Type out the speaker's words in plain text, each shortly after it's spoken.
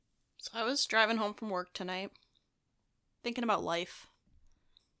So I was driving home from work tonight, thinking about life.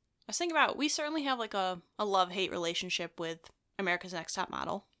 I was thinking about, we certainly have like a love-hate relationship with America's Next Top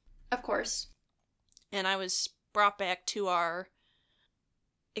Model. Of course. And I was brought back to our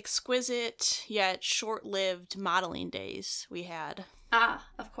exquisite yet short-lived modeling days we had. Ah,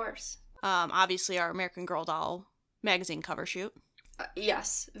 of course. Obviously our American Girl doll magazine cover shoot.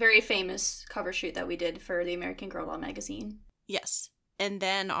 Yes, very famous cover shoot that we did for the American Girl doll magazine. Yes. And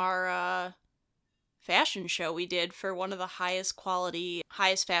then our fashion show we did for one of the highest quality,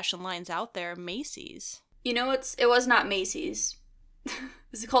 highest fashion lines out there, Macy's. You know, it was not Macy's. It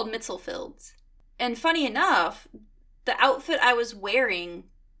was called Mitzelfield's. And funny enough, the outfit I was wearing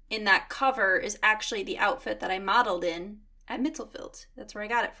in that cover is actually the outfit that I modeled in at Mitzelfield's. That's where I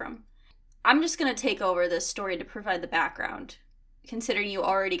got it from. I'm just going to take over this story to provide the background, considering you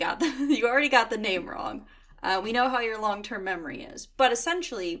already got the name wrong. We know how your long-term memory is. But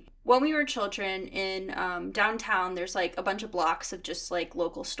essentially, when we were children in downtown, there's like a bunch of blocks of just like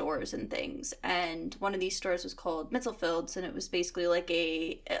local stores and things. And one of these stores was called Mitzelfield's, and it was basically like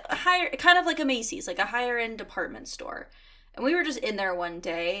a higher, kind of like a Macy's, like a higher-end department store. And we were just in there one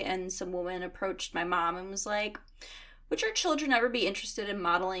day, and some woman approached my mom and was like, would your children ever be interested in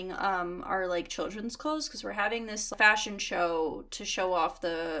modeling our like children's clothes? Because we're having this fashion show to show off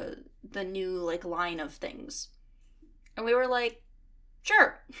the new like line of things. And we were like,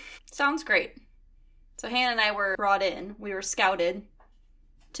 sure, sounds great. So Hannah and I were brought in. We were scouted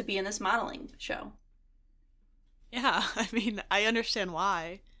to be in this modeling show. Yeah, I mean, I understand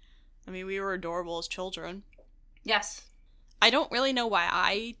why. I mean, we were adorable as children. Yes. I don't really know why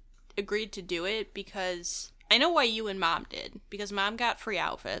I agreed to do it, because I know why you and Mom did, because Mom got free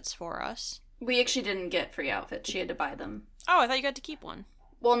outfits for us. We actually didn't get free outfits. She had to buy them. Oh, I thought you got to keep one.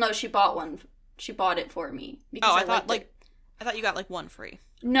 Well, no, she bought one. She bought it for me. Because I thought you got like one free.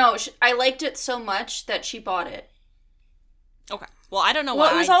 No, I liked it so much that she bought it. Okay. Well, I don't know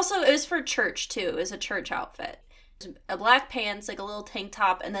why. Well, it was for church too. It was a church outfit. It was a black pants, like a little tank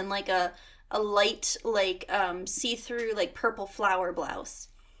top, and then like a light, like see-through, like purple flower blouse.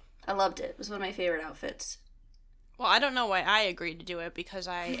 I loved it. It was one of my favorite outfits. Well, I don't know why I agreed to do it, because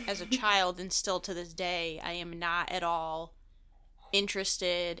I, as a child, and still to this day, I am not at all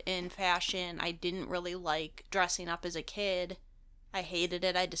interested in fashion. I didn't really like dressing up as a kid. I hated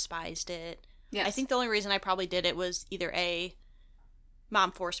it. I despised it. Yes. I think the only reason I probably did it was either A,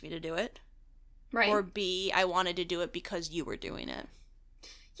 Mom forced me to do it. Right. Or B, I wanted to do it because you were doing it.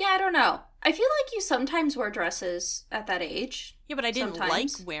 Yeah, I don't know. I feel like you sometimes wore dresses at that age. Yeah, but I didn't like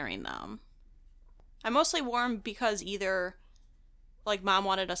wearing them. I mostly wore them because either, like, Mom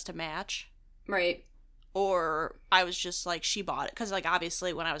wanted us to match. Right. Or I was just, like, she bought it. Because, like,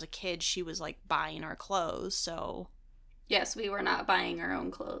 obviously, when I was a kid, she was, like, buying our clothes, so. Yes, we were not buying our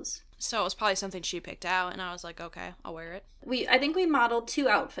own clothes. So it was probably something she picked out, and I was like, okay, I'll wear it. I think we modeled 2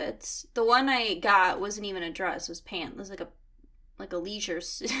 outfits. The one I got wasn't even a dress. It was pants. It was like a leisure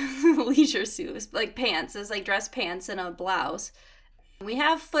suit. It was like pants. It was like dress pants and a blouse. We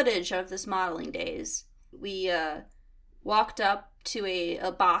have footage of this modeling days. We walked up to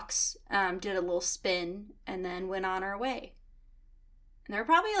a box, did a little spin, and then went on our way. And there were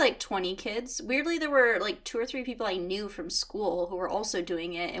probably like 20 kids. Weirdly, there were like 2 or 3 people I knew from school who were also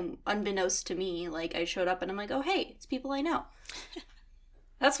doing it. And unbeknownst to me, like I showed up and I'm like, oh, hey, it's people I know.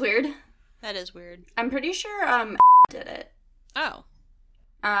 That's weird. That is weird. I'm pretty sure did it. Oh.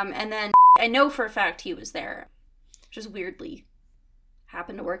 And then I know for a fact he was there. Just weirdly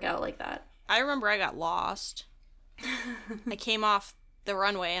happened to work out like that. I remember I got lost. I came off the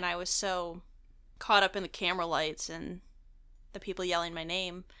runway and I was so caught up in the camera lights and the people yelling my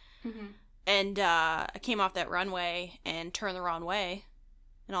name. Mm-hmm. And I came off that runway and turned the wrong way.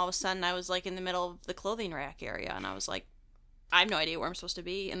 And all of a sudden I was like in the middle of the clothing rack area. And I was like, I have no idea where I'm supposed to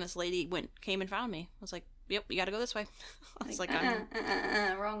be. And this lady came and found me. I was like, yep, you gotta go this way. I was like,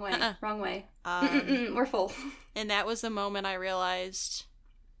 wrong way, wrong way. We're full. And that was the moment I realized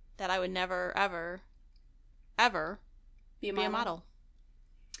that I would never, ever, ever be a model.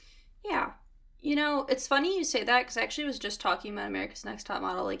 Yeah. You know, it's funny you say that, because I actually was just talking about America's Next Top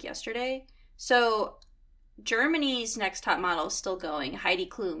Model like yesterday. So Germany's Next Top Model is still going. Heidi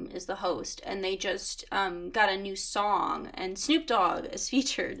Klum is the host, and they just got a new song, and Snoop Dogg is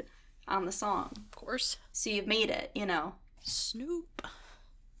featured on the song. Of course. So you've made it, you know. Snoop.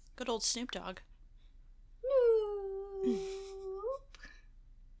 Good old Snoop Dogg.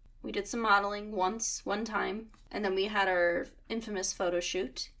 We did some modeling one time, and then we had our infamous photo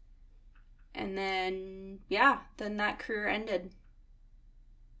shoot. And then, then that career ended.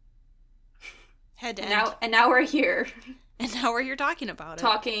 Had to end. And now we're here. And now we're here talking about it.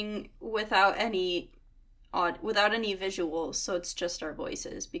 Talking without any visuals, so it's just our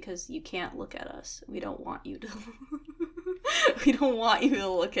voices, because you can't look at us. We don't want you to. We don't want you to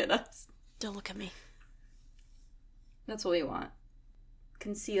look at us. Don't look at me. That's what we want.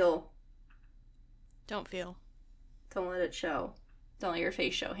 Conceal. Don't feel. Don't let it show. Don't let your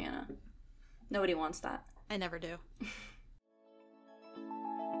face show, Hannah. Nobody wants that. I never do.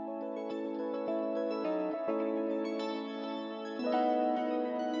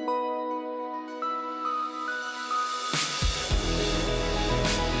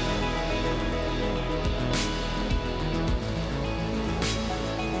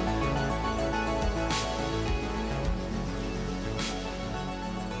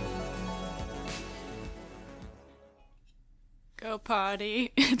 Go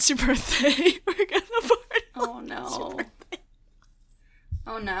potty. It's your birthday. We're gonna party. Oh no.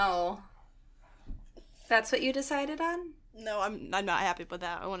 Oh no. That's what you decided on? No, I'm not happy with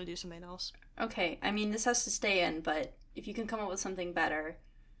that. I want to do something else. Okay, I mean, this has to stay in, but if you can come up with something better.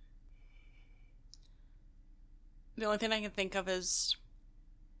 The only thing I can think of is,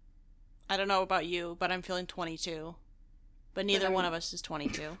 I don't know about you, but I'm feeling 22. But neither one of us is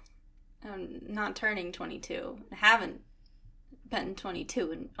 22. I'm not turning 22. I haven't been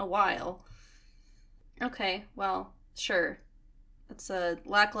 22 in a while. Okay, well, sure. It's a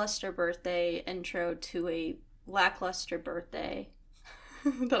lackluster birthday intro to a lackluster birthday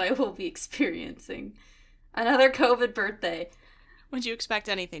that I will be experiencing. Another COVID birthday. Would you expect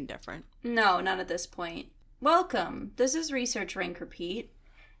anything different? No, not at this point. Welcome. This is Research Rank Repeat.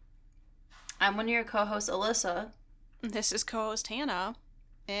 I'm one of your co-hosts, Alyssa. This is co-host Hannah.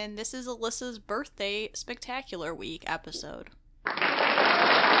 And this is Alyssa's birthday spectacular week episode.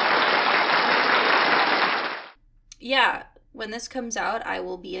 Yeah, when this comes out, I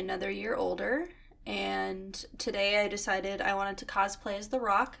will be another year older. And today I decided I wanted to cosplay as The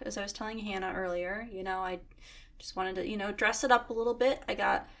Rock, as I was telling Hannah earlier. You know, I just wanted to, dress it up a little bit. I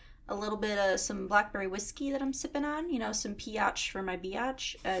got a little bit of some blackberry whiskey that I'm sipping on, some biatch for my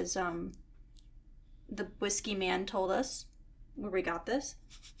biatch, as the whiskey man told us where we got this.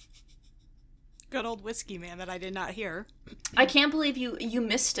 Good old whiskey man that I did not hear. I can't believe you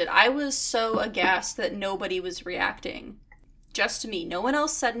missed it. I was so aghast that nobody was reacting. Just to me. No one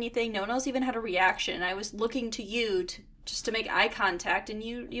else said anything. No one else even had a reaction. I was looking to you just to make eye contact, and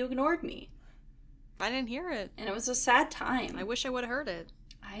you ignored me. I didn't hear it. And it was a sad time. I wish I would have heard it.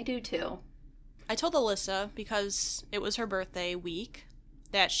 I do too. I told Alyssa, because it was her birthday week,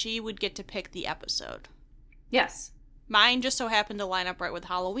 that she would get to pick the episode. Yes. Mine just so happened to line up right with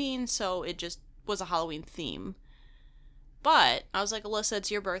Halloween, so it just was a Halloween theme. But I was like, Alyssa,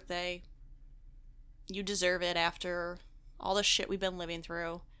 it's your birthday. You deserve it after all the shit we've been living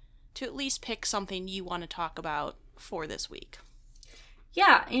through, to at least pick something you want to talk about for this week.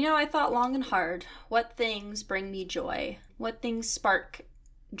 Yeah, I thought long and hard. What things bring me joy? What things spark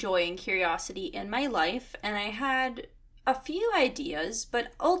joy and curiosity in my life? And I had a few ideas,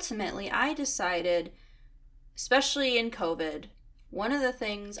 but ultimately I decided, especially in COVID, one of the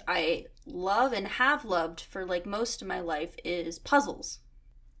things I love and have loved for most of my life is puzzles.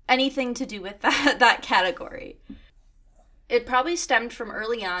 Anything to do with that category. It probably stemmed from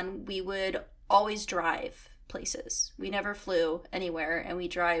early on. We would always drive places. We never flew anywhere, and we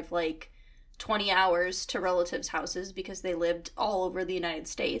drive 20 hours to relatives' houses because they lived all over the United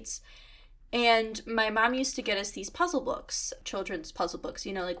States. And my mom used to get us these puzzle books, children's puzzle books,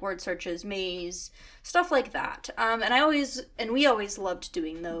 word searches, maze, stuff like that. And we always loved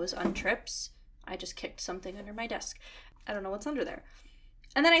doing those on trips. I just kicked something under my desk. I don't know what's under there.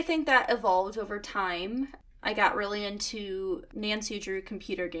 And then I think that evolved over time. I got really into Nancy Drew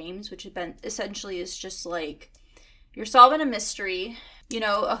computer games, which have been essentially is just you're solving a mystery,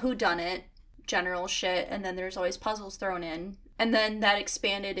 a whodunit, general shit, and then there's always puzzles thrown in. And then that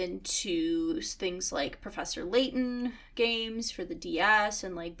expanded into things like Professor Layton games for the DS,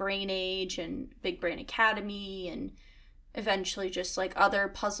 and Brain Age and Big Brain Academy, and eventually just other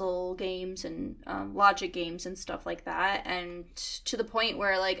puzzle games and logic games and stuff like that. And to the point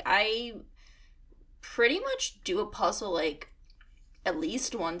where I pretty much do a puzzle at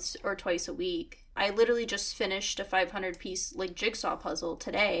least once or twice a week. I literally just finished a 500 piece jigsaw puzzle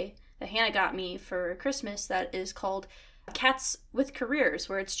today that Hannah got me for Christmas that is called Cats with Careers,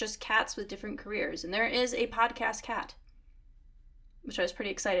 where it's just cats with different careers. And there is a podcast cat, which I was pretty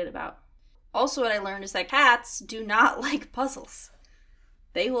excited about. Also, what I learned is that cats do not like puzzles.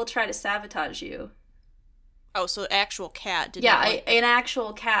 They will try to sabotage you. Oh, so actual cat did not like an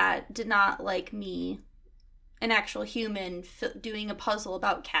actual cat did not like me, an actual human, doing a puzzle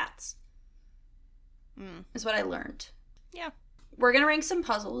about cats. Is what I learned. Yeah. We're going to rank some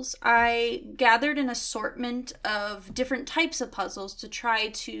puzzles. I gathered an assortment of different types of puzzles to try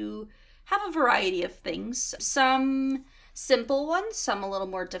to have a variety of things. Some simple ones, some a little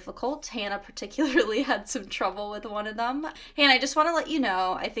more difficult. Hannah particularly had some trouble with one of them. Hannah, I just want to let you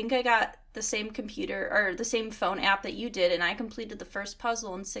know, I think I got the same computer or the same phone app that you did, and I completed the first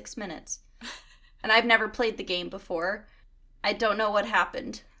puzzle in 6 minutes. And I've never played the game before. I don't know what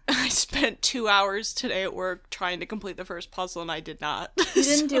happened. I spent 2 hours today at work trying to complete the first puzzle, and I did not. You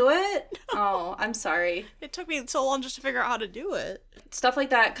didn't do it? Oh, I'm sorry. It took me so long just to figure out how to do it. Stuff like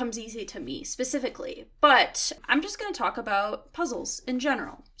that comes easy to me, specifically. But I'm just going to talk about puzzles in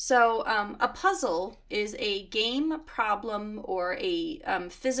general. So, a puzzle is a game, problem, or a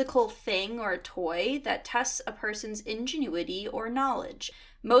physical thing or a toy that tests a person's ingenuity or knowledge.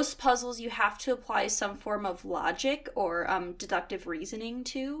 Most puzzles you have to apply some form of logic or deductive reasoning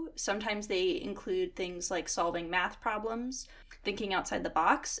to. Sometimes they include things like solving math problems, thinking outside the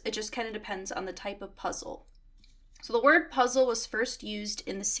box. It just kind of depends on the type of puzzle. So the word puzzle was first used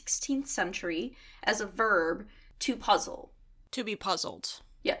in the 16th century as a verb to puzzle. To be puzzled.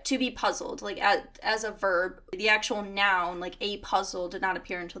 Yeah, to be puzzled, like as a verb. The actual noun, like a puzzle, did not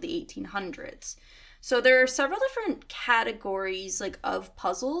appear until the 1800s. So there are several different categories like of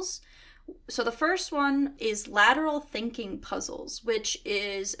puzzles. So the first one is lateral thinking puzzles, which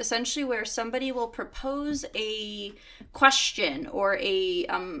is essentially where somebody will propose a question or a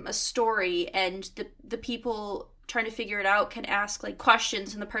story, and the people trying to figure it out can ask like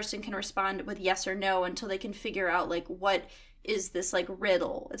questions, and the person can respond with yes or no until they can figure out like what is this like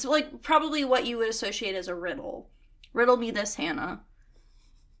riddle. It's like probably what you would associate as a riddle. Riddle me this, Hannah.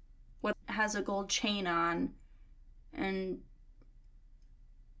 What has a gold chain on and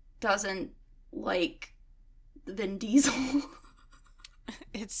doesn't like Vin Diesel?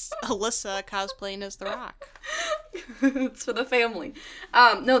 It's Alyssa cosplaying as The Rock. It's for the family.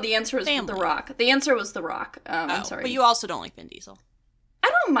 No, the answer was family. The Rock. The answer was The Rock. I'm sorry. But you also don't like Vin Diesel. I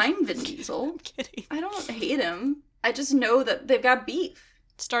don't mind Vin Diesel. I'm kidding. I don't hate him. I just know that they've got beef.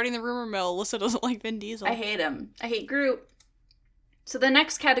 Starting the rumor mill, Alyssa doesn't like Vin Diesel. I hate him. I hate Groot. So the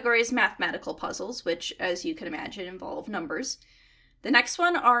next category is mathematical puzzles, which, as you can imagine, involve numbers. The next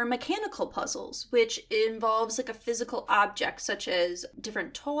one are mechanical puzzles, which involves like a physical object, such as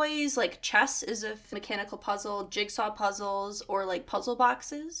different toys, like chess is a mechanical puzzle, jigsaw puzzles, or like puzzle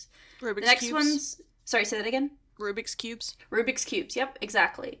boxes. Rubik's The next Cubes. one's... Sorry, say that again? Rubik's Cubes. Rubik's Cubes, yep,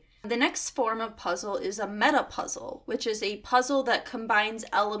 exactly. The next form of puzzle is a meta puzzle, which is a puzzle that combines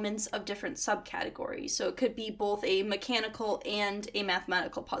elements of different subcategories. So it could be both a mechanical and a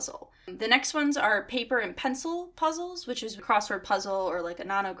mathematical puzzle. The next ones are paper and pencil puzzles, which is a crossword puzzle or like a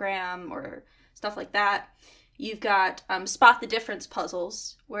nonogram or stuff like that. You've got spot the difference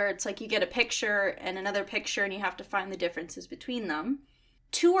puzzles, where it's like you get a picture and another picture and you have to find the differences between them.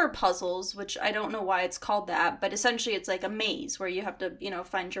 Tour puzzles, which I don't know why it's called that, but essentially it's like a maze where you have to,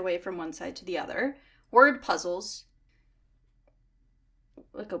 find your way from one side to the other. Word puzzles,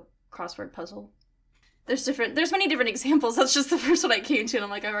 like a crossword puzzle. There's many different examples. That's just the first one I came to, and I'm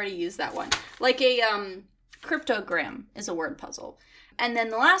like, I've already used that one. Like a cryptogram is a word puzzle. And then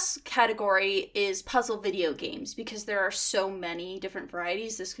the last category is puzzle video games, because there are so many different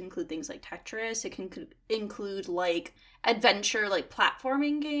varieties. This can include things like Tetris. It can include like adventure, like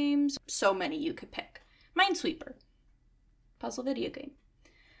platforming games. So many you could pick. Minesweeper, puzzle video game.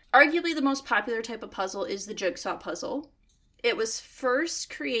 Arguably the most popular type of puzzle is the jigsaw puzzle. It was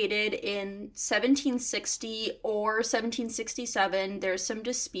first created in 1760 or 1767. There's some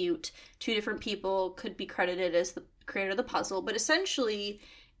dispute. Two different people could be credited as the creator of the puzzle, but essentially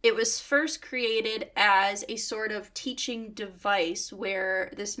it was first created as a sort of teaching device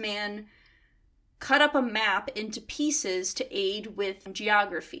where this man cut up a map into pieces to aid with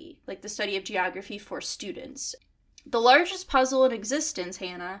geography, like the study of geography for students. The largest puzzle in existence,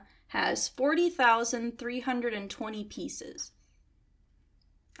 Hannah, has 40,320 pieces.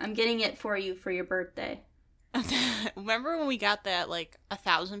 I'm getting it for you for your birthday. Remember when we got that, like,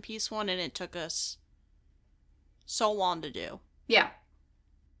 1,000-piece one and it took us so long to do? Yeah.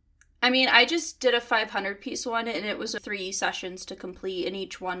 I mean, I just did a 500-piece one, and it was 3 sessions to complete, and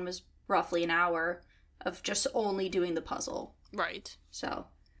each one was roughly an hour of just only doing the puzzle. Right. So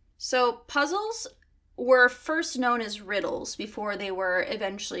puzzles were first known as riddles before they were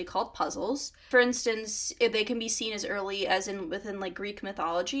eventually called puzzles. For instance, they can be seen as early as within like Greek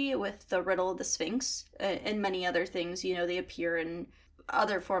mythology with the riddle of the Sphinx and many other things. They appear in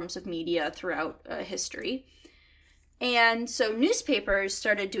other forms of media throughout history. And so newspapers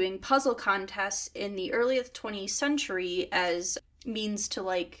started doing puzzle contests in the early 20th century as means to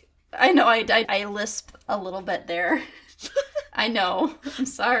like... I know I lisp a little bit there. I know. I'm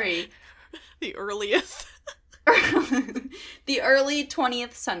sorry. The earliest. The early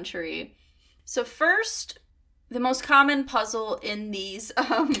 20th century. So first, the most common puzzle in these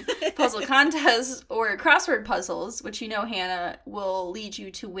puzzle contests or crossword puzzles, which Hannah will lead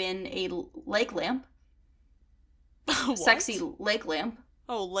you to win a leg lamp. Sexy leg lamp.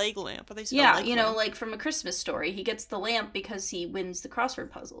 Oh, leg lamp. Are they saying yeah, leg lamp? like from A Christmas Story. He gets the lamp because he wins the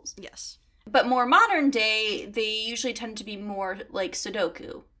crossword puzzles. Yes. But more modern day, they usually tend to be more like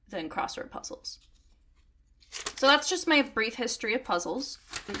Sudoku than crossword puzzles. So that's just my brief history of puzzles.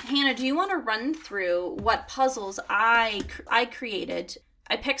 Hannah, do you want to run through what puzzles I created?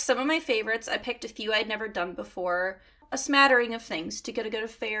 I picked some of my favorites. I picked a few I'd never done before. A smattering of things to get a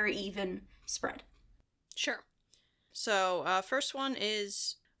fair, even spread. Sure. So, first one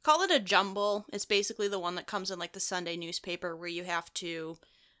is, call it a jumble. It's basically the one that comes in like the Sunday newspaper where you have to,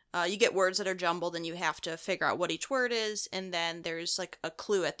 you get words that are jumbled and you have to figure out what each word is, and then there's like a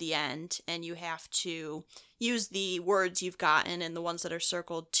clue at the end, and you have to use the words you've gotten and the ones that are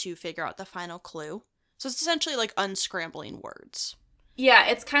circled to figure out the final clue. So it's essentially like unscrambling words. Yeah,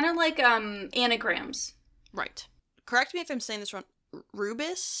 it's kind of like anagrams. Right. Correct me if I'm saying this wrong.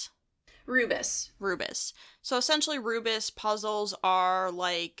 Rubus? Rubus. So essentially Rubus puzzles are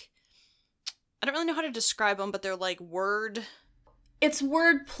like, I don't really know how to describe them, but they're like word... It's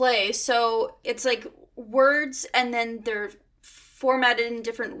word play, so it's like words and then they're formatted in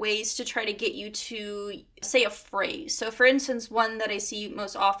different ways to try to get you to say a phrase. So for instance, one that I see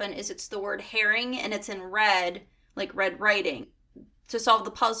most often is it's the word herring and it's in red, like red writing. To solve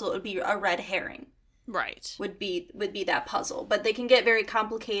the puzzle, it would be a red herring. Right. Would be that puzzle. But they can get very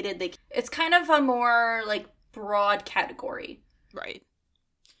complicated. It's kind of a more like broad category. Right.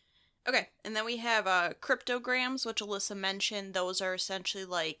 Okay, and then we have cryptograms, which Alyssa mentioned. Those are essentially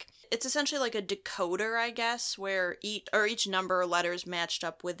like, it's essentially like a decoder, I guess, where each number or letter is matched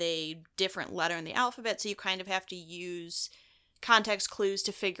up with a different letter in the alphabet, so you kind of have to use context clues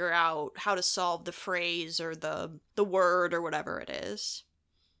to figure out how to solve the phrase or the word or whatever it is.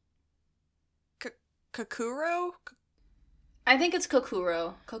 Kokuro? I think it's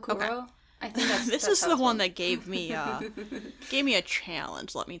Kokuro. Kokuro? Okay. I think this is the one that gave me a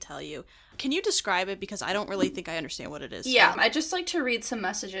challenge, let me tell you. Can you describe it? Because I don't really think I understand what it is. Yeah, I'd just like to read some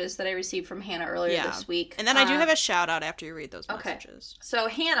messages that I received from Hannah earlier this week. And then I do have a shout out after you read those messages. Okay. So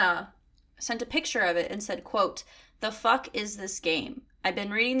Hannah sent a picture of it and said, quote, "The fuck is this game? I've been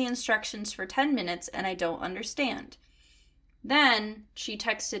reading the instructions for 10 minutes and I don't understand." Then she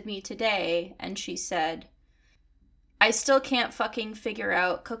texted me today and she said, "I still can't fucking figure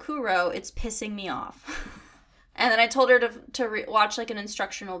out Kokuro. It's pissing me off." And then I told her to watch like an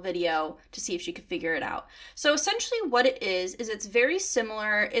instructional video to see if she could figure it out. So essentially what it is it's very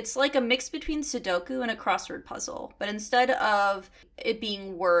similar. It's like a mix between Sudoku and a crossword puzzle. But instead of it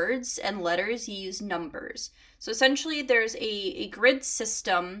being words and letters, you use numbers. So essentially there's a grid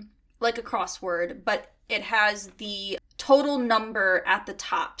system like a crossword, but it has the total number at the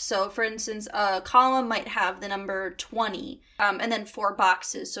top. So for instance, a column might have the number 20 and then 4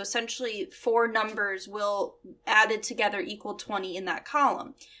 boxes. So essentially 4 numbers will added together equal 20 in that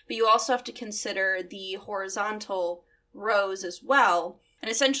column. But you also have to consider the horizontal rows as well. And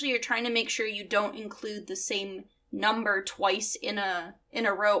essentially you're trying to make sure you don't include the same number twice in a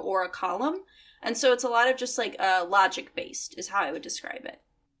row or a column. And so it's a lot of just like logic based is how I would describe it.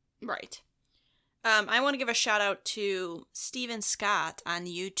 Right. I want to give a shout out to Steven Scott on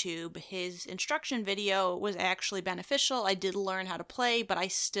YouTube. His instruction video was actually beneficial. I did learn how to play, but I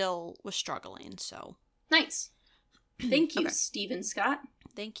still was struggling, so. Nice. Thank you, okay. Steven Scott.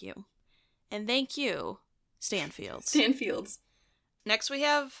 Thank you. And thank you, Stanfields. Stanfields. Next we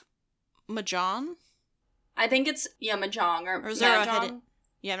have Mahjong. I think it's, Mahjong or is there Mahjong.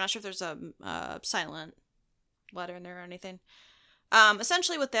 I'm not sure if there's a silent letter in there or anything.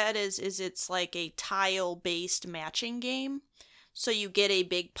 Essentially what that is it's like a tile-based matching game. So you get a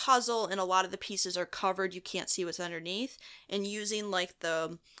big puzzle and a lot of the pieces are covered. You can't see what's underneath. And using like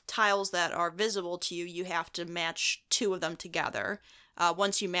the tiles that are visible to you, you have to match 2 of them together.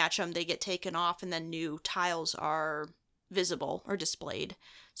 Once you match them, they get taken off and then new tiles are visible or displayed.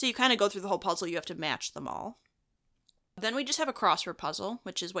 So you kind of go through the whole puzzle. You have to match them all. Then we just have a crossword puzzle,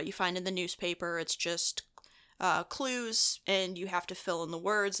 which is what you find in the newspaper. It's just clues, and you have to fill in the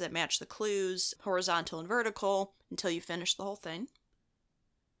words that match the clues, horizontal and vertical, until you finish the whole thing.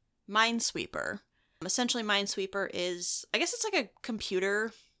 Minesweeper. Essentially, Minesweeper is, I guess it's like a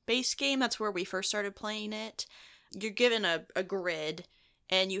computer-based game. That's where we first started playing it. You're given a grid,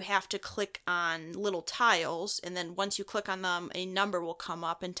 and you have to click on little tiles, and then once you click on them, a number will come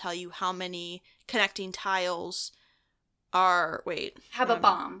up and tell you how many connecting tiles are, wait. Have a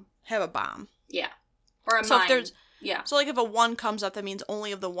bomb. Have a bomb. Yeah. Or a so mine. If there's, yeah. So, like, if a 1 comes up, that means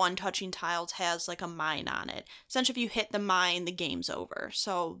only of the 1 touching tiles has, like, a mine on it. Essentially, if you hit the mine, the game's over.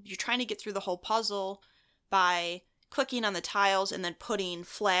 So, you're trying to get through the whole puzzle by clicking on the tiles and then putting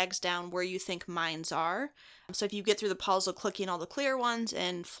flags down where you think mines are. So, if you get through the puzzle clicking all the clear ones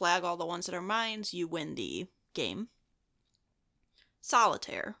and flag all the ones that are mines, you win the game.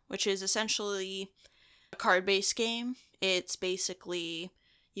 Solitaire, which is essentially a card-based game. It's basically...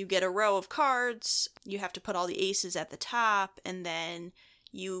 You get a row of cards, you have to put all the aces at the top, and then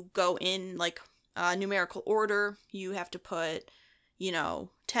you go in, like, numerical order. You have to put,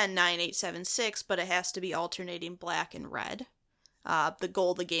 10, 9, 8, 7, 6, but it has to be alternating black and red. The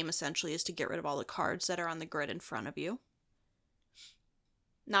goal of the game, essentially, is to get rid of all the cards that are on the grid in front of you.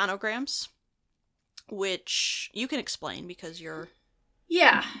 Nanograms, which you can explain because you're...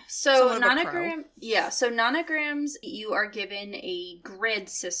 Yeah, so nanograms, you are given a grid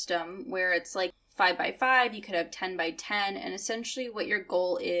system where it's like 5 by 5, you could have 10 by 10, and essentially what your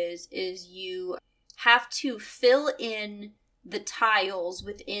goal is you have to fill in the tiles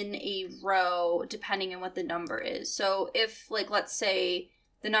within a row depending on what the number is. So if, like, let's say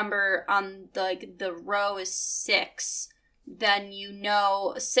the number on the row is 6, then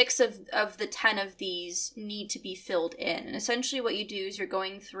 6 of the 10 of these need to be filled in. And essentially what you do is you're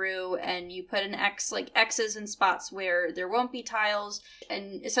going through and you put an X, like X's in spots where there won't be tiles.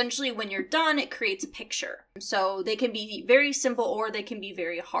 And essentially when you're done, it creates a picture. So they can be very simple or they can be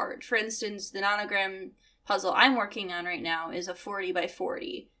very hard. For instance, the nonogram puzzle I'm working on right now is a 40 by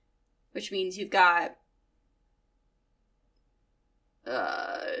 40, which means you've got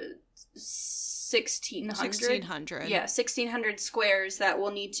 1600. Yeah, 1600 squares that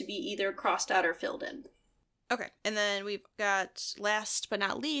will need to be either crossed out or filled in. Okay, and then we've got, last but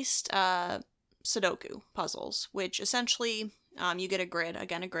not least, Sudoku puzzles, which essentially you get a grid.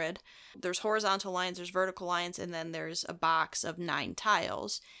 There's horizontal lines, there's vertical lines, and then there's a box of 9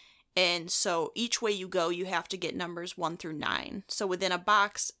 tiles. And so each way you go, you have to get numbers 1 through 9. So within a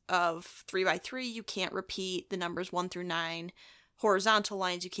box of 3 by 3, you can't repeat the numbers 1 through 9. Horizontal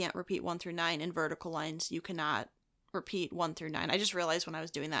lines, you can't repeat 1 through 9, and vertical lines, you cannot repeat 1 through 9. I just realized when I was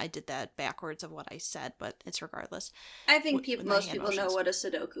doing that, I did that backwards of what I said, but it's regardless. I think most people know what a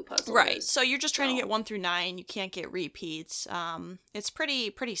Sudoku puzzle is. Right, so you're just trying to get 1 through 9, you can't get repeats. It's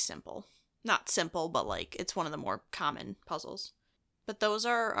pretty simple. Not simple, but, like, it's one of the more common puzzles. But those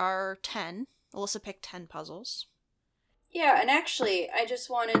are our 10. Alyssa picked 10 puzzles. Yeah, and actually, I just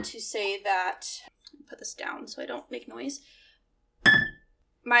wanted to say that... Put this down so I don't make noise.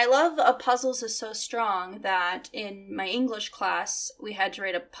 My love of puzzles is so strong that in my English class, we had to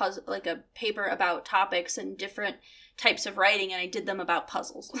write a puzzle, like a paper about topics and different types of writing, and I did them about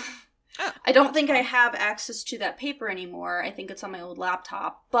puzzles. Oh, I don't think I have access to that paper anymore. I think it's on my old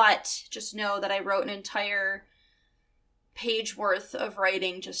laptop, but just know that I wrote an entire page worth of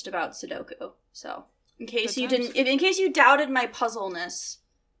writing just about Sudoku. So, in case you doubted my puzzleness,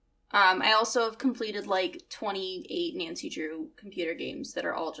 I also have completed like 28 Nancy Drew computer games that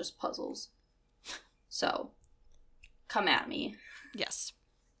are all just puzzles. So, come at me. Yes.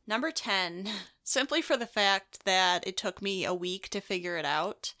 Number 10, simply for the fact that it took me a week to figure it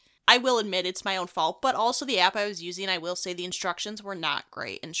out. I will admit it's my own fault, but also the app I was using, I will say the instructions were not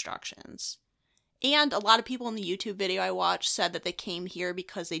great instructions. And a lot of people in the YouTube video I watched said that they came here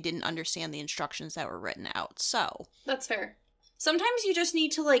because they didn't understand the instructions that were written out. So that's fair. Sometimes you just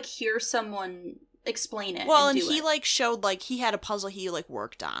need to, like, hear someone explain it. Well, and he, like, showed, like, he had a puzzle he, like,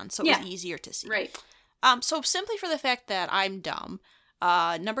 worked on, so it was easier to see. Right. So simply for the fact that I'm dumb,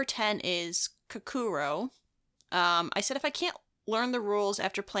 number 10 is Kokoro. I said if I can't learn the rules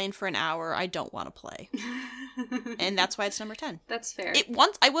after playing for an hour, I don't want to play. And that's why it's number 10. That's fair.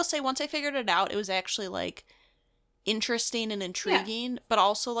 I will say, once I figured it out, it was actually, like, interesting and intriguing, but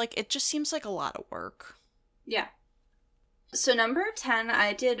also, like, it just seems like a lot of work. Yeah. So number 10,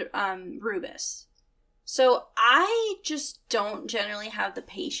 I did Rubus. So I just don't generally have the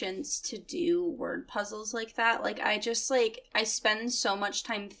patience to do word puzzles like that. Like, I just, like, I spend so much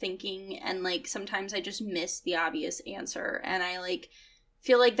time thinking, and, like, sometimes I just miss the obvious answer. And I, like,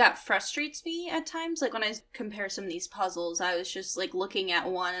 feel like that frustrates me at times. Like, when I compare some of these puzzles, I was just, like, looking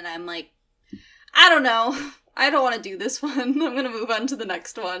at one and I'm like, I don't know. I don't want to do this one. I'm going to move on to the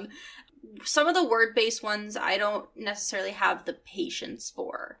next one. Some of the word-based ones I don't necessarily have the patience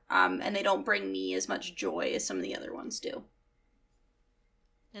for, and they don't bring me as much joy as some of the other ones do.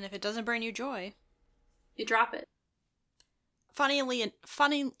 And if it doesn't bring you joy, you drop it. Funnily enough,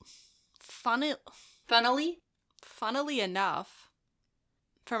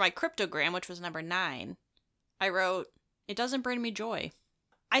 for my cryptogram, which was number 9, I wrote It doesn't bring me joy.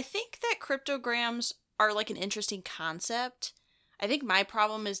 I think that cryptograms are like an interesting concept. I think my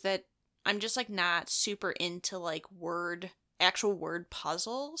problem is that I'm just like not super into like actual word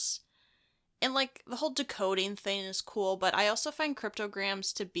puzzles. And like the whole decoding thing is cool, but I also find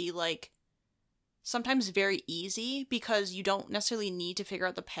cryptograms to be like sometimes very easy because you don't necessarily need to figure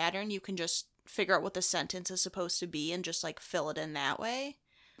out the pattern. You can just figure out what the sentence is supposed to be and just like fill it in that way.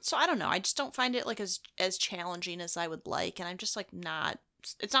 So I don't know. I just don't find it like as challenging as I would like, and I'm just like not.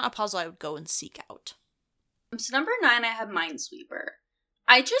 It's not a puzzle I would go and seek out. So number 9, I have Minesweeper.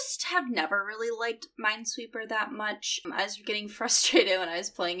 I just have never really liked Minesweeper that much. I was getting frustrated when I was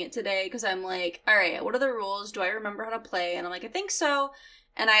playing it today because I'm like, all right, what are the rules? Do I remember how to play? And I'm like, I think so.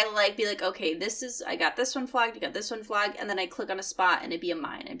 And I like be like, okay, I got this one flagged, you got this one flagged, and then I click on a spot and it'd be a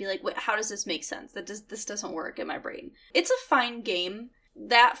mine. I'd be like, wait, how does this make sense? This doesn't work in my brain. It's a fine game.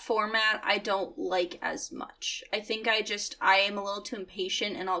 That format I don't like as much. I think I am a little too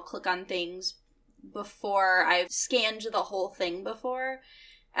impatient and I'll click on things before I've scanned the whole thing before.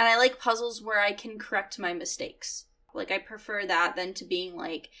 And I like puzzles where I can correct my mistakes. Like, I prefer that than to being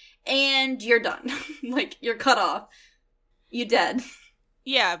like, and you're done. Like, you're cut off. You dead.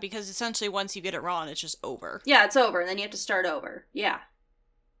 Yeah, because essentially once you get it wrong, it's just over. Yeah, it's over, and then you have to start over. Yeah.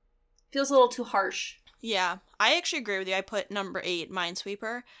 Feels a little too harsh. Yeah, I actually agree with you. I put number 8,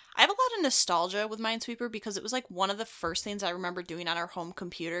 Minesweeper. I have a lot of nostalgia with Minesweeper because it was like one of the first things I remember doing on our home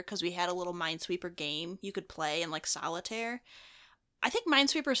computer because we had a little Minesweeper game you could play in like solitaire. I think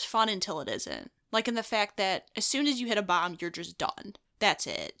Minesweeper is fun until it isn't. Like in the fact that as soon as you hit a bomb, you're just done. That's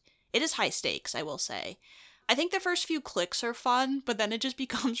it. It is high stakes, I will say. I think the first few clicks are fun, but then it just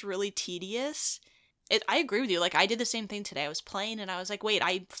becomes really tedious. I agree with you. Like, I did the same thing today. I was playing, and I was like, wait,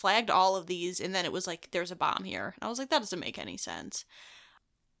 I flagged all of these, and then it was like, there's a bomb here. And I was like, that doesn't make any sense.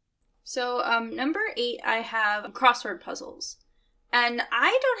 So, number 8, I have crossword puzzles. And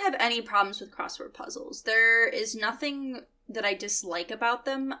I don't have any problems with crossword puzzles. There is nothing that I dislike about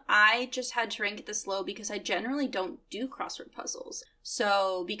them. I just had to rank it this low because I generally don't do crossword puzzles.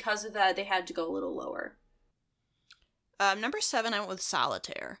 So, because of that, they had to go a little lower. Number 7, I went with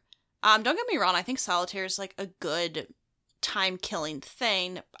Solitaire. Don't get me wrong, I think Solitaire is like a good time-killing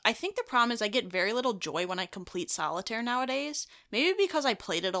thing. I think the problem is I get very little joy when I complete Solitaire nowadays. Maybe because I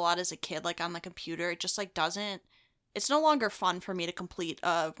played it a lot as a kid, like on the computer. It just like doesn't... It's no longer fun for me to complete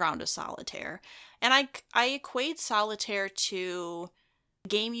a round of Solitaire. And I equate Solitaire to a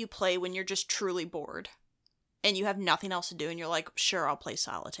game you play when you're just truly bored. And you have nothing else to do and you're like, sure, I'll play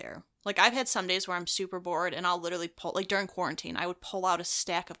Solitaire. Like, I've had some days where I'm super bored and I'll literally pull, like during quarantine, I would pull out a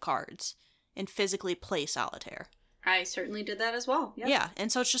stack of cards and physically play Solitaire. I certainly did that as well. Yep. Yeah,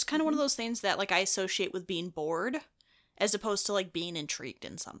 and so it's just kind of one of those things that, like, I associate with being bored as opposed to, like, being intrigued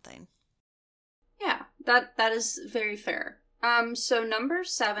in something. Yeah, that is very fair. So number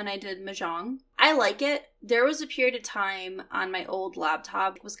 7, I did Mahjong. I like it. There was a period of time on my old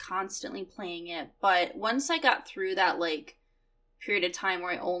laptop, I was constantly playing it, but once I got through that, like, period of time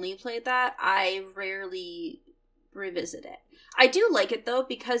where I only played that, I rarely revisit it. I do like it, though,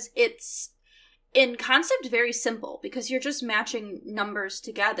 because it's, in concept, very simple, because you're just matching numbers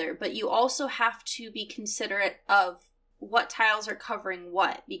together, but you also have to be considerate of what tiles are covering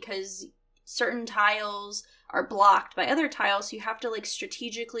what, because certain tiles are blocked by other tiles, so you have to, like,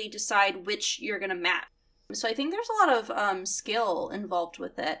 strategically decide which you're going to match. So I think there's a lot of skill involved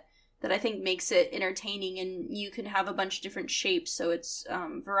with it that I think makes it entertaining, and you can have a bunch of different shapes, so it's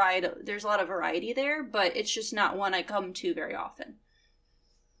variety. There's a lot of variety there, but it's just not one I come to very often.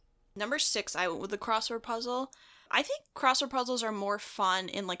 Number 6, I went with the crossword puzzle. I think crossword puzzles are more fun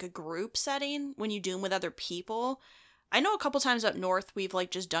in, like, a group setting when you do them with other people. I know a couple times up north we've, like,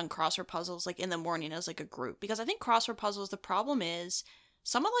 just done crossword puzzles, like, in the morning as, like, a group. Because I think crossword puzzles, the problem is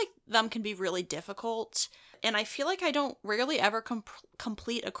some of, like, them can be really difficult. And I feel like I don't rarely ever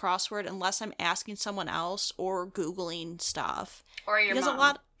complete a crossword unless I'm asking someone else or Googling stuff. Or your because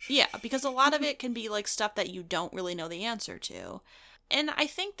mom. Because a lot of it can be, like, stuff that you don't really know the answer to. And I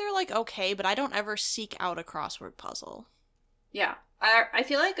think they're, like, okay, but I don't ever seek out a crossword puzzle. Yeah. I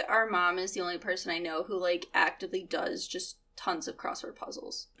feel like our mom is the only person I know who, like, actively does just tons of crossword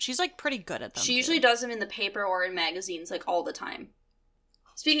puzzles. She's, like, pretty good at them. She usually does them in the paper or in magazines, like, all the time.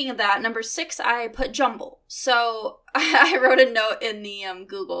 Speaking of that, number 6, I put Jumble. So I wrote a note in the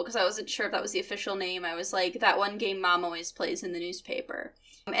Google because I wasn't sure if that was the official name. I was like, that one game Mom always plays in the newspaper.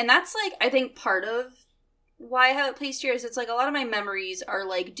 And that's, like, I think part of why I have it placed here is it's, like, a lot of my memories are,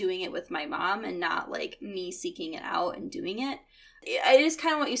 like, doing it with my mom and not, like, me seeking it out and doing it. It is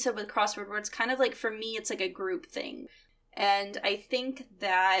kind of what you said with crossword, where it's kind of like, for me, it's like a group thing. And I think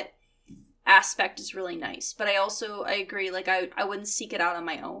that aspect is really nice. But I agree, like, I wouldn't seek it out on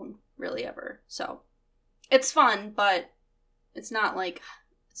my own, really, ever. So, it's fun, but it's not in a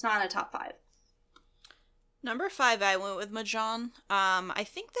top 5. Number 5, I went with Mahjong. I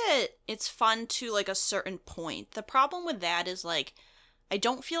think that it's fun to, like, a certain point. The problem with that is, like, I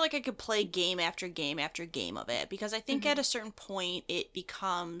don't feel like I could play game after game after game of it, because I think at a certain point it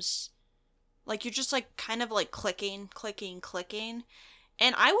becomes, like, you're just, like, kind of, like, clicking.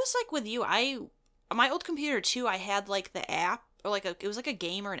 And I was, like, with you, my old computer, too, I had, like, the app, or, like, it was, like, a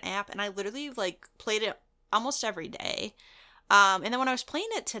game or an app, and I literally, like, played it almost every day. And then when I was playing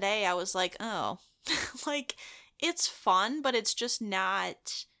it today, I was like, oh, like, it's fun, but it's just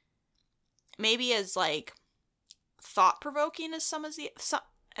not maybe as, like, thought-provoking as some of the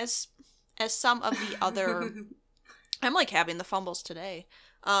other. I'm, like, having the fumbles today.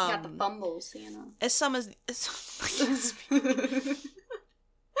 Got the fumbles, you know. As some of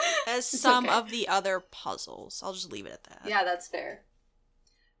the other puzzles. I'll just leave it at that. Yeah, that's fair.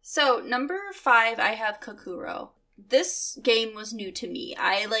 So, number 5, I have Kokuro. This game was new to me.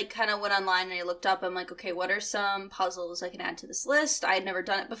 I, like, kind of went online and I looked up. I'm like, okay, what are some puzzles I can add to this list? I had never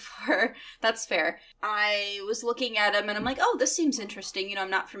done it before. That's fair. I was looking at them and I'm like, oh, this seems interesting. You know,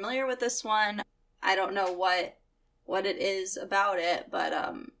 I'm not familiar with this one. I don't know what it is about it, but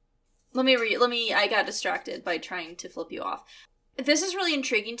I got distracted by trying to flip you off. This is really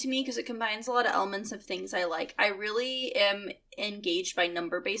intriguing to me because it combines a lot of elements of things I like. I really am engaged by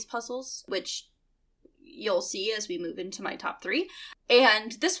number-based puzzles, which you'll see as we move into my top 3.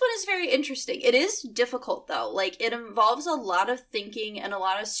 And this one is very interesting. It is difficult, though. Like, it involves a lot of thinking and a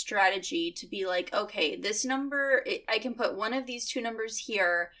lot of strategy to be like, okay, this number, I can put one of these 2 numbers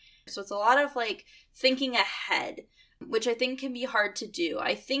here. So it's a lot of, like, thinking ahead, which I think can be hard to do.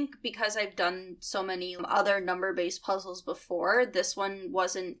 I think because I've done so many other number-based puzzles before, this one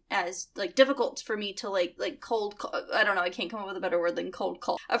wasn't as, like, difficult for me to, like cold, I don't know, I can't come up with a better word than cold,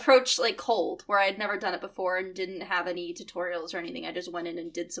 approach, like, cold, where I'd never done it before and didn't have any tutorials or anything. I just went in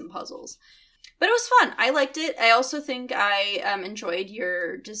and did some puzzles. But it was fun. I liked it. I also think I enjoyed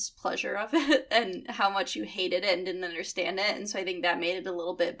your displeasure of it and how much you hated it and didn't understand it. And so I think that made it a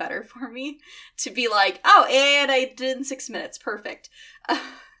little bit better for me to be like, oh, and I did in 6 minutes. Perfect.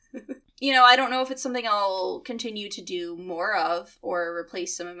 You know, I don't know if it's something I'll continue to do more of or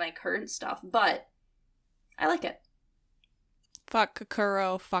replace some of my current stuff, but I like it. Fuck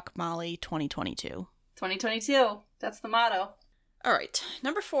Kokuro, fuck Molly, 2022. 2022. That's the motto. All right,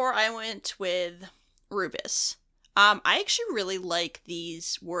 number 4, I went with Rubus. I actually really like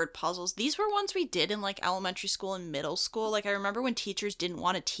these word puzzles. These were ones we did in, like, elementary school and middle school. Like, I remember when teachers didn't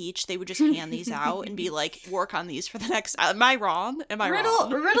want to teach, they would just hand these out and be like, work on these for the next... Am I wrong? Riddle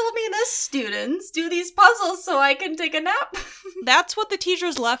me this, students. Do these puzzles so I can take a nap. That's what the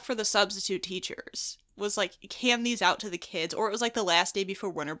teachers left for the substitute teachers. Was like, hand these out to the kids, or it was like the last day before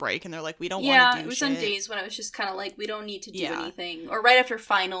winter break and they're like, we don't want to do shit. Yeah, it was on days when it was just kind of like, we don't need to do anything, or right after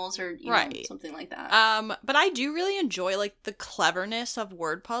finals, or you know, something like that. But I do really enjoy, like, the cleverness of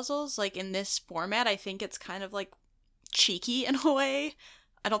word puzzles. Like, in this format, I think it's kind of, like, cheeky in a way.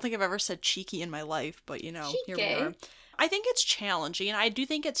 I don't think I've ever said cheeky in my life, but, you know, here we are. I think it's challenging, and I do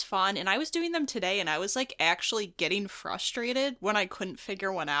think it's fun, and I was doing them today, and I was, like, actually getting frustrated when I couldn't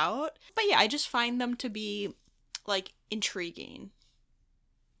figure one out. But yeah, I just find them to be, like, intriguing.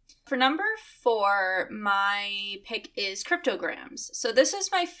 For number 4, my pick is cryptograms. So this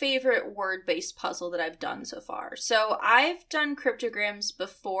is my favorite word-based puzzle that I've done so far. So I've done cryptograms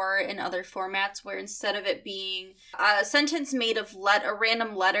before in other formats where instead of it being a sentence made of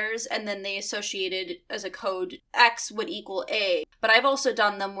random letters and then they associated as a code X would equal A. But I've also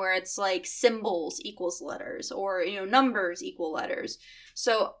done them where it's like symbols equals letters, or, you know, numbers equal letters.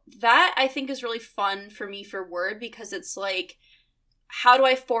 So that I think is really fun for me for word, because it's like, how do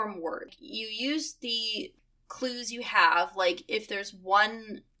I form word? You use the clues you have, like if there's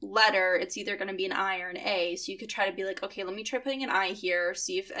one letter, it's either going to be an I or an A, so you could try to be like, okay, let me try putting an I here,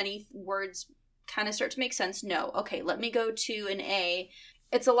 see if any words kind of start to make sense. No. Okay, let me go to an A.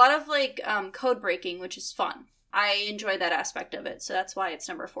 It's a lot of like code breaking, which is fun. I enjoy that aspect of it, so that's why it's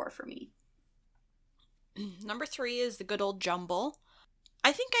number 4 for me. Number 3 is the good old jumble.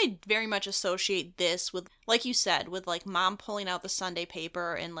 I think I very much associate this with, like you said, with, like, Mom pulling out the Sunday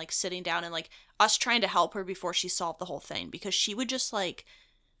paper and, like, sitting down and, like, us trying to help her before she solved the whole thing. Because she would just, like,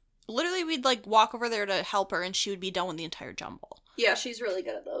 literally we'd, like, walk over there to help her and she would be done with the entire jumble. Yeah, she's really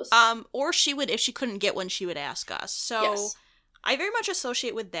good at those. Or she would, if she couldn't get one, she would ask us. So yes. I very much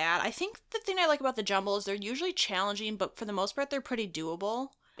associate with that. I think the thing I like about the jumble is they're usually challenging, but for the most part, they're pretty doable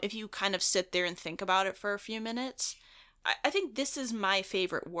if you kind of sit there and think about it for a few minutes. I think this is my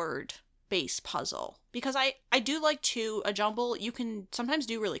favorite word base puzzle. Because I do like a jumble you can sometimes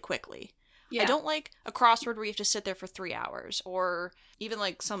do really quickly. Yeah. I don't like a crossword where you have to sit there for 3 hours, or even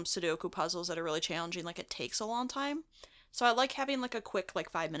like some Sudoku puzzles that are really challenging, like it takes a long time. So I like having like a quick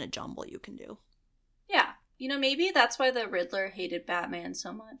like 5-minute jumble you can do. Yeah. You know, maybe that's why the Riddler hated Batman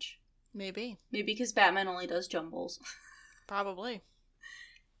so much. Maybe because Batman only does jumbles. Probably.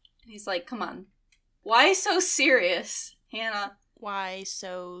 And he's like, come on. Why so serious, Hannah? Why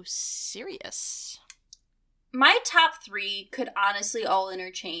so serious? My top 3 could honestly all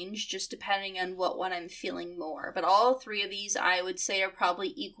interchange, just depending on what one I'm feeling more. But all 3 of these, I would say, are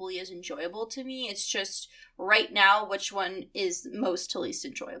probably equally as enjoyable to me. It's just, right now, which one is most to least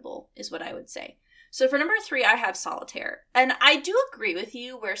enjoyable, is what I would say. So for number 3, I have Solitaire. And I do agree with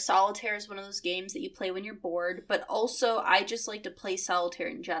you where Solitaire is one of those games that you play when you're bored, but also I just like to play Solitaire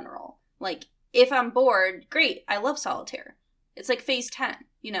in general. Like, if I'm bored, great, I love Solitaire. It's like Phase 10,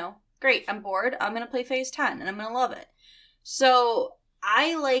 you know? Great, I'm bored, I'm going to play Phase 10, and I'm going to love it. So,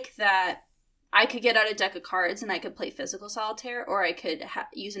 I like that I could get out a deck of cards and I could play physical Solitaire, or I could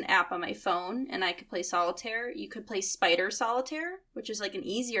use an app on my phone and I could play Solitaire. You could play Spider Solitaire, which is like an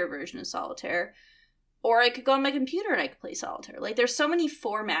easier version of Solitaire. Or I could go on my computer and I could play Solitaire. Like, there's so many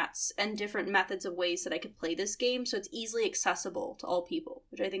formats and different methods of ways that I could play this game, so it's easily accessible to all people,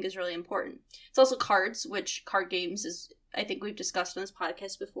 which I think is really important. It's also cards, which card games is, I think we've discussed on this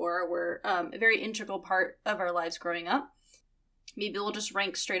podcast before, were a very integral part of our lives growing up. Maybe we'll just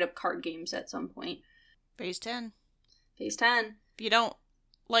rank straight up card games at some point. Phase 10. Phase 10. If you don't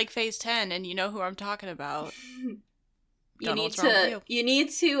like Phase 10 and you know who I'm talking about... You need to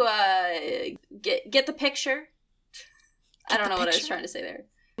get the picture. I don't know what I was trying to say there.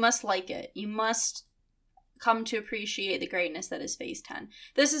 You must like it. You must come to appreciate the greatness that is Phase 10.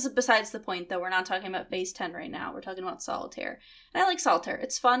 This is besides the point, though. We're not talking about Phase 10 right now. We're talking about Solitaire. And I like Solitaire.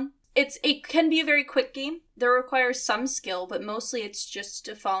 It's fun. It can be a very quick game. That requires some skill, but mostly it's just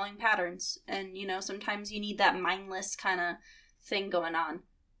following patterns. And, you know, sometimes you need that mindless kind of thing going on.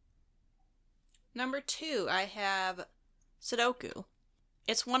 Number 2, I have Sudoku.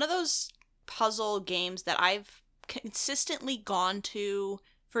 It's one of those puzzle games that I've consistently gone to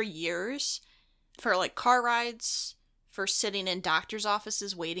for years, for like car rides, for sitting in doctor's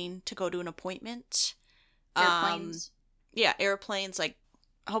offices waiting to go to an appointment. Airplanes. Yeah, airplanes. Like,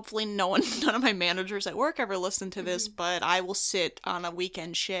 hopefully none of my managers at work ever listen to this, but I will sit on a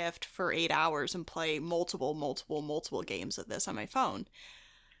weekend shift for 8 hours and play multiple games of this on my phone.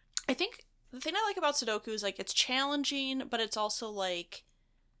 I think the thing I like about Sudoku is, like, it's challenging, but it's also, like,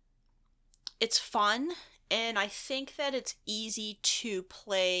 it's fun, and I think that it's easy to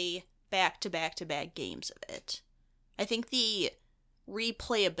play back-to-back-to-back games of it. I think the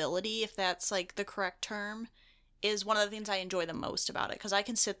replayability, if that's, like, the correct term, is one of the things I enjoy the most about it, because I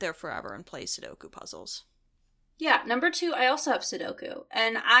can sit there forever and play Sudoku puzzles. Yeah, number 2, I also have Sudoku.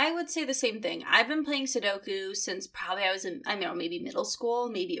 And I would say the same thing. I've been playing Sudoku since probably I was in, maybe middle school,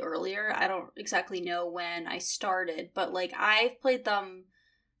 maybe earlier. I don't exactly know when I started, but, like, I've played them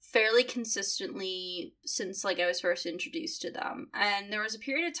fairly consistently since, like, I was first introduced to them. And there was a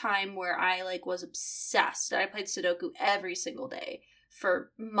period of time where I, like, was obsessed. I played Sudoku every single day for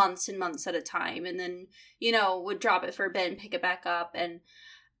months and months at a time. And then, you know, would drop it for a bit and pick it back up. And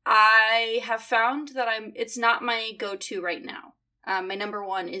I have found that it's not my go-to right now. My number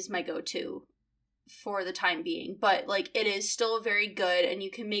 1 is my go-to for the time being, but, like, it is still very good, and you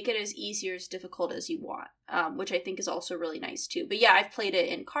can make it as easy or as difficult as you want, which I think is also really nice too. But yeah, I've played it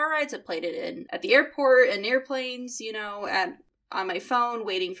in car rides, I've played it at the airport, and airplanes, you know, on my phone,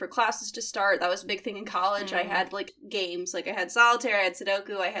 waiting for classes to start. That was a big thing in college. I had, like, games, like, I had Solitaire, I had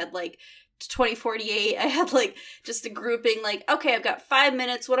Sudoku, I had, like, 2048. I had, like, just a grouping, like, okay, I've got 5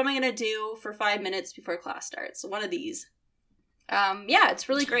 minutes. What am I going to do for 5 minutes before class starts? One of these. Yeah, it's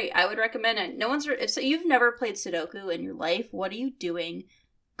really great. I would recommend it. If you've never played Sudoku in your life, what are you doing?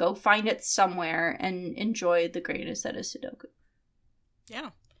 Go find it somewhere and enjoy the greatness that is Sudoku. Yeah.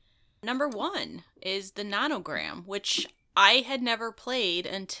 Number 1 is the Nonogram, which I had never played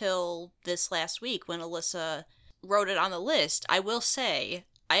until this last week when Alyssa wrote it on the list. I will say,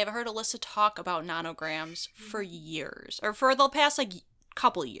 I have heard Alyssa talk about Nonograms for years, or for the past, like,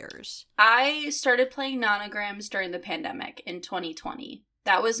 couple years. I started playing Nonograms during the pandemic in 2020.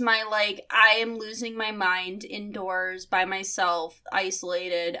 That was my, like, I am losing my mind indoors by myself,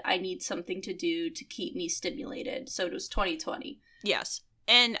 isolated. I need something to do to keep me stimulated. So it was 2020. Yes.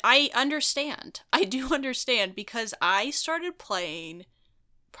 And I understand. I do understand, because I started playing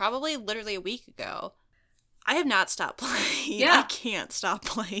probably literally a week ago. I have not stopped playing. Yeah. I can't stop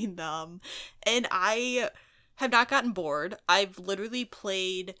playing them. And I have not gotten bored. I've literally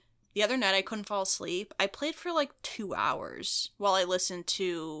played the other night I couldn't fall asleep. I played for like 2 hours while I listened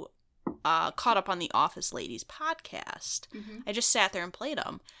to Caught Up on the Office Ladies podcast. I just sat there and played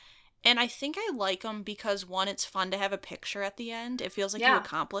them. And I think I like them because, one, it's fun to have a picture at the end. It feels like you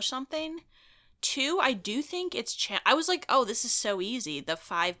accomplished something. 2, I do think it's... I was like, oh, this is so easy. The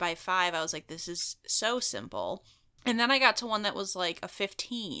 5x5, I was like, this is so simple. And then I got to one that was like a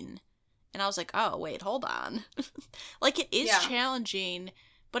 15. And I was like, oh, wait, hold on. Like, it is challenging,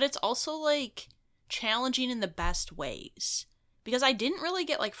 but it's also, like, challenging in the best ways. Because I didn't really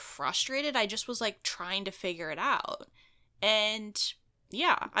get, like, frustrated. I just was, like, trying to figure it out. And...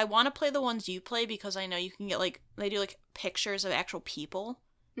 yeah, I want to play the ones you play because I know you can get, like, they do, like, pictures of actual people.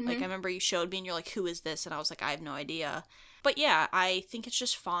 Like, I remember you showed me and you're like, who is this? And I was like, I have no idea. But yeah, I think it's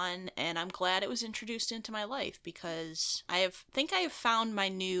just fun, and I'm glad it was introduced into my life because I have found my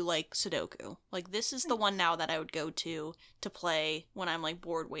new, like, Sudoku. Like, this is the one now that I would go to play when I'm, like,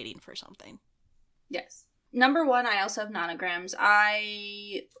 bored waiting for something. Yes. Number 1, I also have nanograms.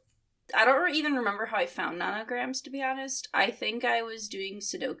 I don't even remember how I found nanograms, to be honest. I think I was doing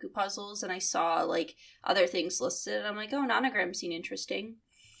Sudoku puzzles and I saw, like, other things listed. And I'm like, oh, nanograms seem interesting.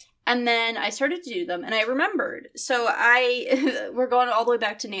 And then I started to do them and I remembered. So we're going all the way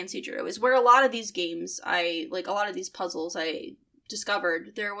back to Nancy Drew. Is where a lot of these games, a lot of these puzzles I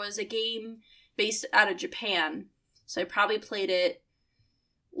discovered. There was a game based out of Japan. So I probably played it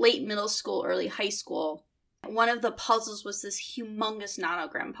late middle school, early high school. One of the puzzles was this humongous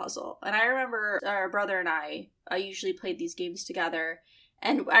nanogram puzzle. And I remember our brother and I usually played these games together.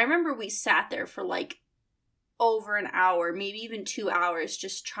 And I remember we sat there for like over an hour, maybe even 2 hours,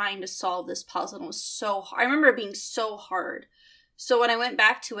 just trying to solve this puzzle. And it was so hard. I remember it being so hard. So when I went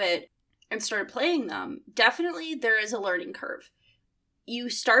back to it and started playing them, definitely there is a learning curve.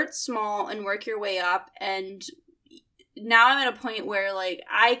 You start small and work your way up, and now I'm at a point where, like,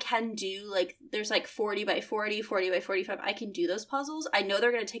 I can do, like, there's, like, 40 by 40, 40 by 45. I can do those puzzles. I know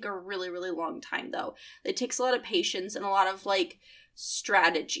they're going to take a really, really long time, though. It takes a lot of patience and a lot of, like,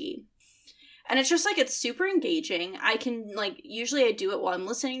 strategy. And it's just, like, it's super engaging. I can, like, usually I do it while I'm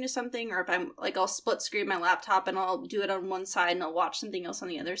listening to something, or if I'm, like, I'll split screen my laptop and I'll do it on one side and I'll watch something else on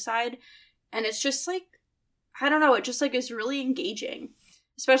the other side. And it's just, like, I don't know, it just, like, is really engaging.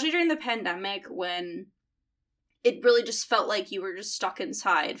 Especially during the pandemic when it really just felt like you were just stuck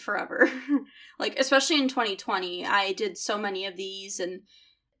inside forever. Like, especially in 2020, I did so many of these, and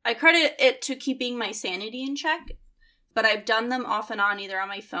I credit it to keeping my sanity in check, but I've done them off and on, either on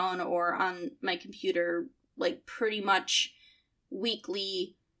my phone or on my computer, like, pretty much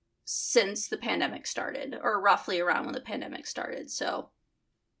weekly since the pandemic started, or roughly around when the pandemic started, so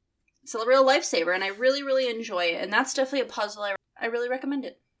it's a real lifesaver, and I really, really enjoy it, and that's definitely a puzzle I really recommend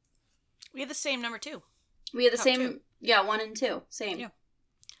it. We have the same number 2. We have the same, 2. Yeah, 1 and 2, same. Yeah.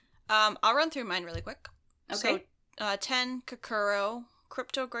 I'll run through mine really quick. Okay. So, 10, Kakuro,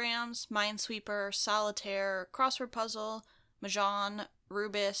 Cryptograms, Minesweeper, Solitaire, Crossword Puzzle, Mahjong,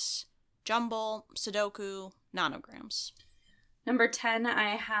 Rubus, Jumble, Sudoku, Nanograms. Number 10,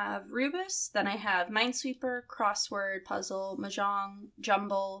 I have Rubus, then I have Minesweeper, Crossword Puzzle, Mahjong,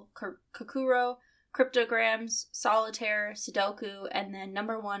 Jumble, Kakuro, Cryptograms, Solitaire, Sudoku, and then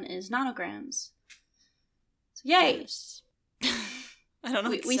number 1 is Nanograms. So, yay! Yes. I don't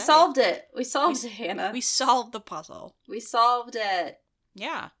know. We solved it. We solved it, Hannah. We solved the puzzle. We solved it.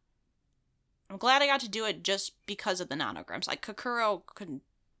 Yeah. I'm glad I got to do it just because of the nanograms. Like, Kakuro couldn't,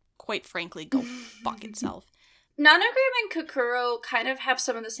 quite frankly, go fuck itself. Nanogram and Kakuro kind of have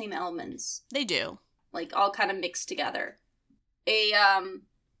some of the same elements. They do. Like, all kind of mixed together. A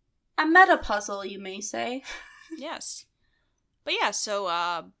meta puzzle, you may say. Yes. But yeah,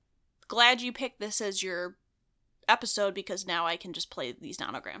 so, glad you picked this as your episode, because now I can just play these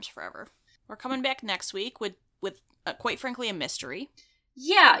nanograms forever. We're coming back next week with quite frankly, a mystery.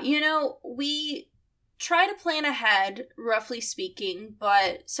 Yeah, we try to plan ahead, roughly speaking,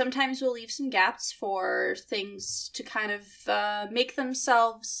 but sometimes we'll leave some gaps for things to kind of make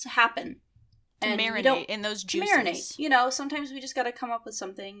themselves happen. And marinate in those juices. Marinate. Sometimes we just gotta come up with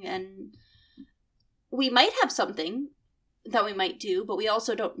something, and we might have something that we might do, but we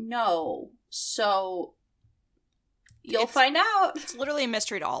also don't know. So you'll find out. It's literally a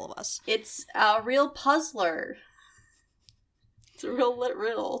mystery to all of us. It's a real puzzler. It's a real lit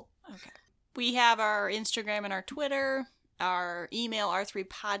riddle. Okay. We have our Instagram and our Twitter, our email,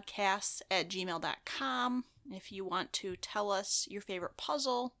 r3podcasts@gmail.com. If you want to tell us your favorite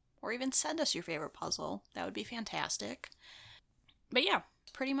puzzle, or even send us your favorite puzzle, that would be fantastic. But yeah,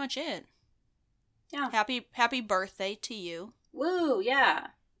 pretty much it. Yeah. Happy birthday to you. Woo, yeah.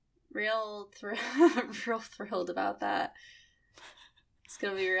 Real thrilled about that. It's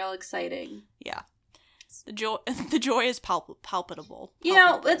gonna be real exciting. Yeah. The joy is palpable. You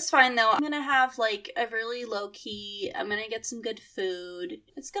know, it's fine though. I'm gonna have like a really low key. I'm gonna get some good food.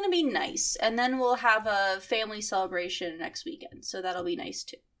 It's gonna be nice, and then we'll have a family celebration next weekend. So that'll be nice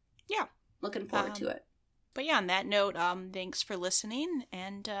too. Yeah, looking forward to it. But yeah, on that note, thanks for listening,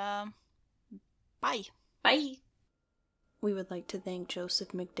 and bye. Bye. We would like to thank Joseph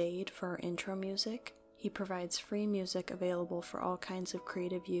McDade for our intro music. He provides free music available for all kinds of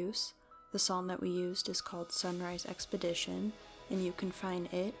creative use. The song that we used is called Sunrise Expedition, and you can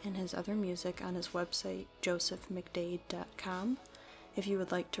find it and his other music on his website, josephmcdade.com. If you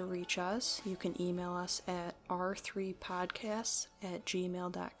would like to reach us, you can email us at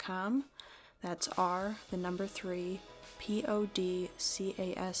r3podcasts@gmail.com. That's R, the number 3,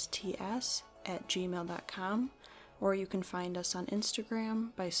 podcasts@gmail.com. Or you can find us on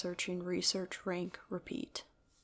Instagram by searching Research Rank Repeat.